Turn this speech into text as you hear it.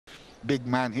big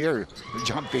man here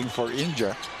jumping for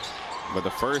India. But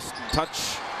the first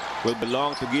touch will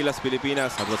belong to Gilas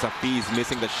Pilipinas. That was a piece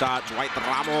missing the shot. Dwight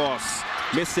Ramos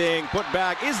missing. Put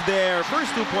back is there.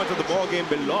 First 2 points of the ball game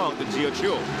belong to Gio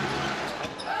Chu.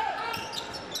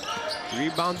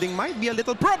 Rebounding might be a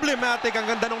little problematic. Ang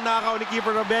ganda nung nakaw ni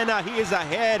keeper Ravena. He is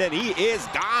ahead and he is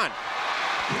gone.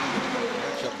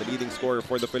 The leading scorer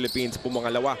for the Philippines,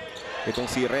 pumangalawa. Itong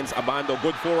si Renz Abando.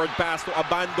 Good forward pass to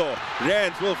Abando.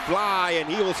 Renz will fly and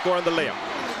he will score on the layup.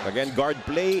 Again, guard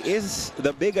play is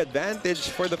the big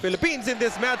advantage for the Philippines in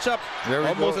this matchup.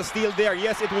 Almost a steal there.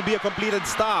 Yes, it will be a completed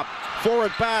stop.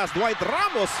 Forward pass. Dwight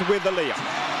Ramos with the layup.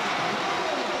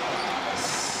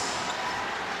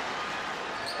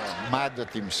 Mad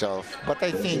at himself, but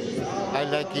I think I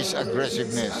like his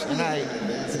aggressiveness, and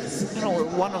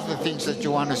one of the things that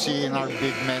you want to see in our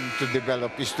big men to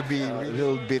develop is to be a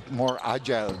little bit more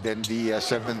agile than the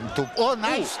 7-2. Oh,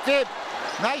 nice tip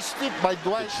by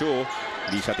Dwight. Sure.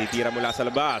 Di siya titira mula sa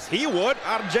labas. He would.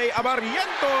 RJ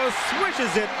Abarientos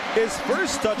swishes it. His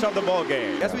first touch of the ball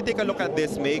game. As we take a look at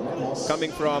this make coming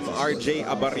from RJ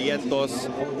Abarientos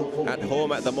at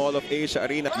home at the Mall of Asia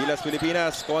Arena. Gilas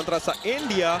Pilipinas kontra sa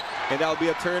India. And that'll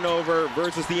be a turnover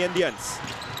versus the Indians.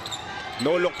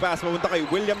 No look pass. Mapunta kay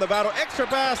William Navarro. Extra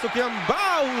pass to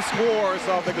Kiambao who scores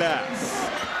off the glass.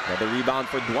 The rebound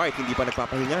for Dwight. Hindi pa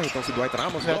nagpapahinga itong si Dwight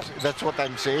Ramos. That's what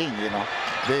I'm saying,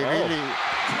 They really...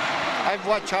 I've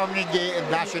watched how many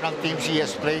national teams he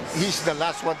has played. He's the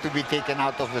last one to be taken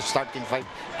out of the starting five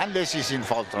unless he's in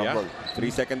foul trouble. Yeah.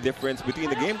 3-second difference between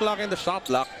the game clock and the shot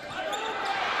clock.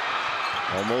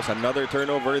 Almost another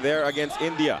turnover there against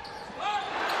India.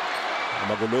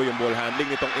 Magulo yung ball handling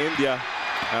nitong India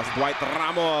as Dwight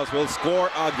Ramos will score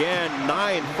again.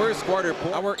 9 first quarter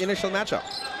points. Our initial matchup.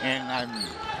 And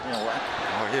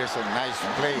here's a nice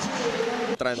play.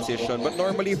 Transition, but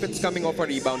normally if it's coming off a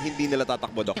rebound, hindi nila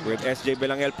tatakbo, Doc. With SJ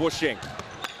Belangel pushing.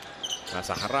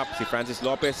 Nasa harap si Francis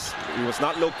Lopez. He was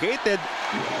not located,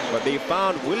 but they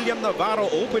found William Navarro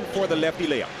open for the lefty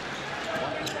layup.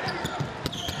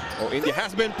 Oh, India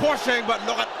has been pushing, but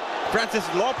look at Francis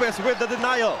Lopez with the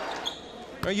denial.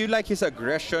 You like his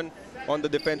aggression on the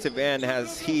defensive end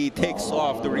as he takes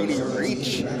off to really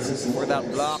reach for that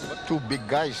block. Two big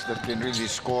guys that can really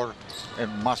score and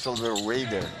muscle their way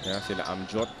there. Yeah, sila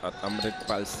Amjot at Amrit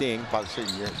Palsing. Palsing,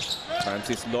 yes.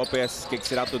 Francis Lopez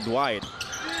kicks it out to Dwight.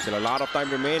 Still a lot of time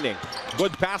remaining.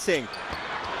 Good passing.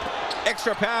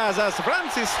 Extra pass as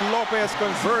Francis Lopez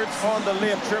converts on the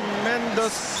layup.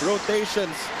 Tremendous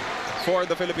rotations for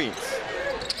the Philippines.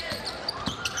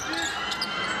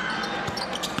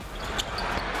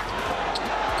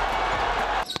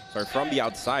 So from the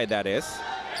outside, that is.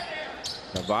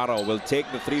 Navarro will take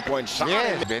the three-point shot.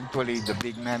 Yes. Eventually, the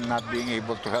big man not being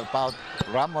able to help out.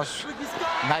 Ramos,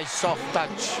 nice soft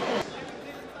touch.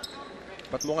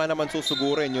 But mo nga naman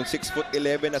susugurin yung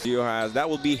 6'11" as Gio has. That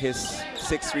will be his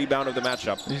 6th rebound of the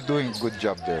matchup. He's doing a good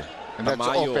job there. And that's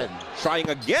Tamayo open. Trying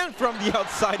again from the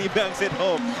outside. He banks it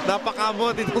home.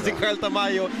 Napakamot itong si Carl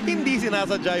Tamayo. Hindi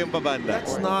sinasadya yung pabanda.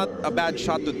 That's not a bad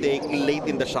shot to take late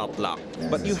in the shot clock.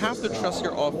 But you have to trust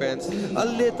your offense a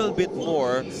little bit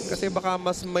more kasi baka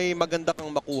mas may maganda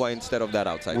kang makuha instead of that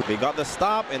outside. They got the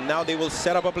stop and now they will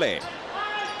set up a play.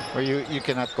 Well, you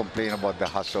cannot complain about the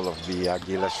hustle of the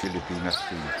Gilas Pilipinas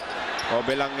team. Oh,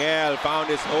 Belangel found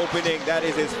his opening. That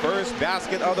is his first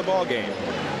basket of the ball game.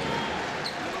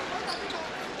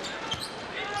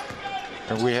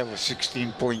 And we have a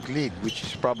 16-point lead, which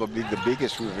is probably the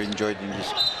biggest we've enjoyed in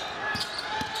this.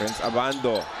 Renz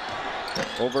Abando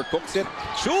overcooks it.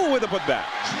 Chu with a putback.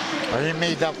 He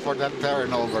made up for that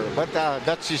turnover, but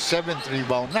that's his 7th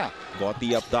rebound na.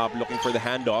 Gotti up top looking for the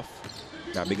handoff.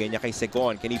 Nabigay niya kay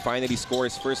Secon. Can he finally score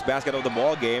his first basket of the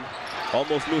ball game?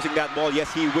 Almost losing that ball.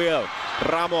 Yes, he will.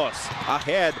 Ramos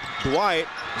ahead.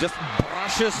 Dwight just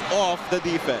brushes off the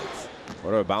defense.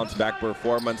 What a bounce-back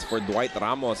performance for Dwight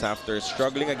Ramos after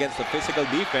struggling against the physical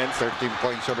defense. 13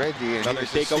 points already. Another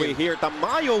takeaway here.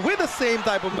 Tamayo with the same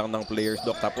type of ng players,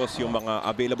 Doc. Tapos yung mga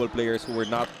available players who were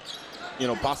not,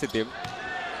 positive.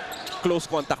 Close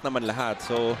contact naman lahat.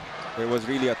 So it was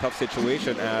really a tough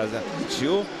situation as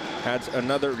Chiu adds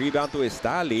another rebound to his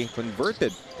tally, converted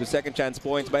to second chance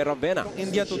points by Ravena.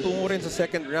 India tutungo rin sa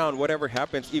second round, whatever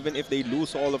happens, even if they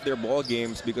lose all of their ball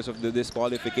games because of the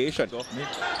disqualification. So,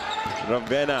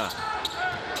 Ravena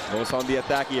goes on the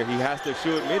attack here. He has to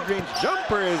shoot. Mid-range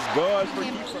jumper is good.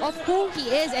 Of who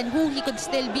he is and who he could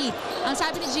still be. Ang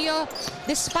sabi ni Gio,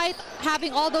 despite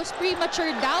having all those premature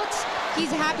doubts,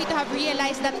 he's happy to have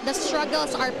realized that the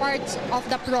struggles are parts of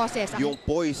the process. Yung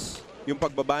poise, yung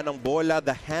pagbaba ng bola,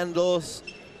 the handles,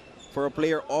 for a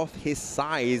player of his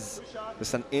size.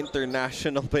 There's an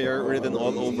international player written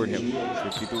all over him.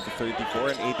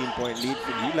 52-34, an 18-point lead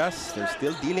for Gilas. They're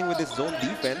still dealing with this zone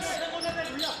defense.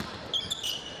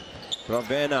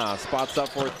 Ravenna spots up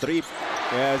for three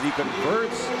as he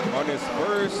converts on his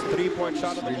first three-point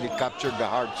shot. Really captured the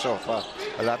hearts of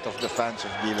a lot of the fans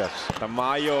of Gilas.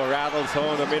 Tamayo rattles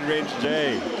home the mid-range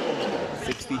J.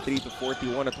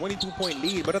 63-41, a 22-point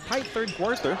lead, but a tight third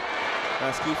quarter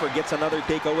as Kiefer gets another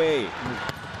takeaway.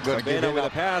 Ravenna with a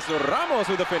pass to Ramos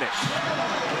with a finish.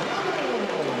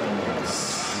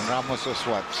 And Ramos was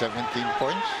what, 17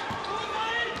 points?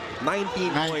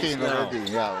 19 points now.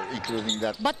 Already, yeah, including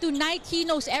that. But tonight, he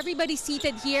knows everybody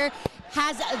seated here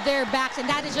has their backs, and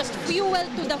that is just fuel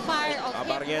to the fire of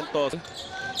Barrientos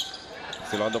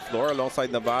still on the floor alongside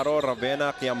Navarro,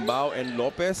 Ravenna, Kiambao, and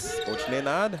Lopez. Coach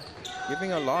Nenad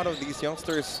giving a lot of these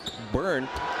youngsters burn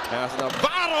as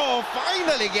Navarro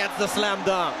finally gets the slam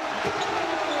dunk.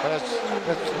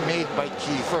 That's made by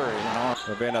Kiefer, you know.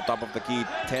 Ravenna top of the key,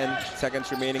 10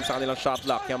 seconds remaining sa kanilang shot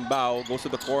clock. Kiambao goes to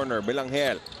the corner,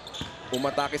 Belanghel.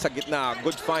 Umatake sa gitna,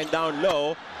 good find down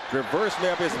low. Reverse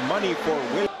layup is money for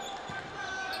Will.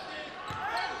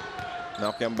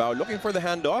 Now Kiambao looking for the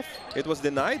handoff. It was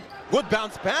denied. Good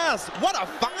bounce pass. What a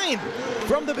find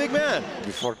from the big man.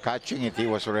 Before catching it, he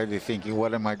was already thinking,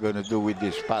 what am I going to do with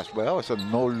this pass? But that was a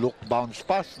no-look bounce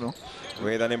pass, no?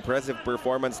 With an impressive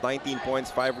performance, 19 points,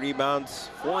 5 rebounds,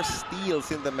 4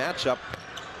 steals in the matchup.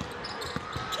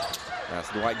 As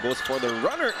Dwight goes for the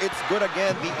runner, it's good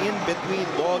again. The in-between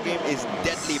ball game is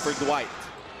deadly for Dwight.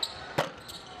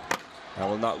 That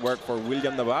will not work for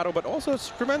William Navarro, but also a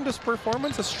tremendous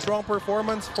performance, a strong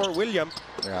performance for William.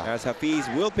 Yeah. As Hafiz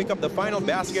will pick up the final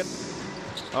basket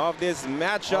of this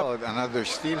matchup. Oh, another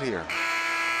steal here.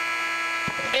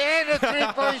 And a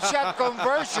three-point shot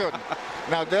conversion.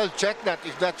 Now they'll check that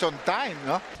if that's on time,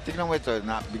 no? Tingnan mo ito,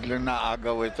 biglang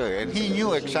naagaw ito. And he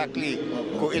knew exactly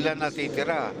kung ilan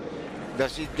natitira.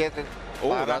 Does he get it? Oh,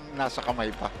 Parang nasa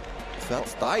kamay pa.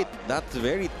 That's tight. That's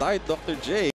very tight, Dr. J.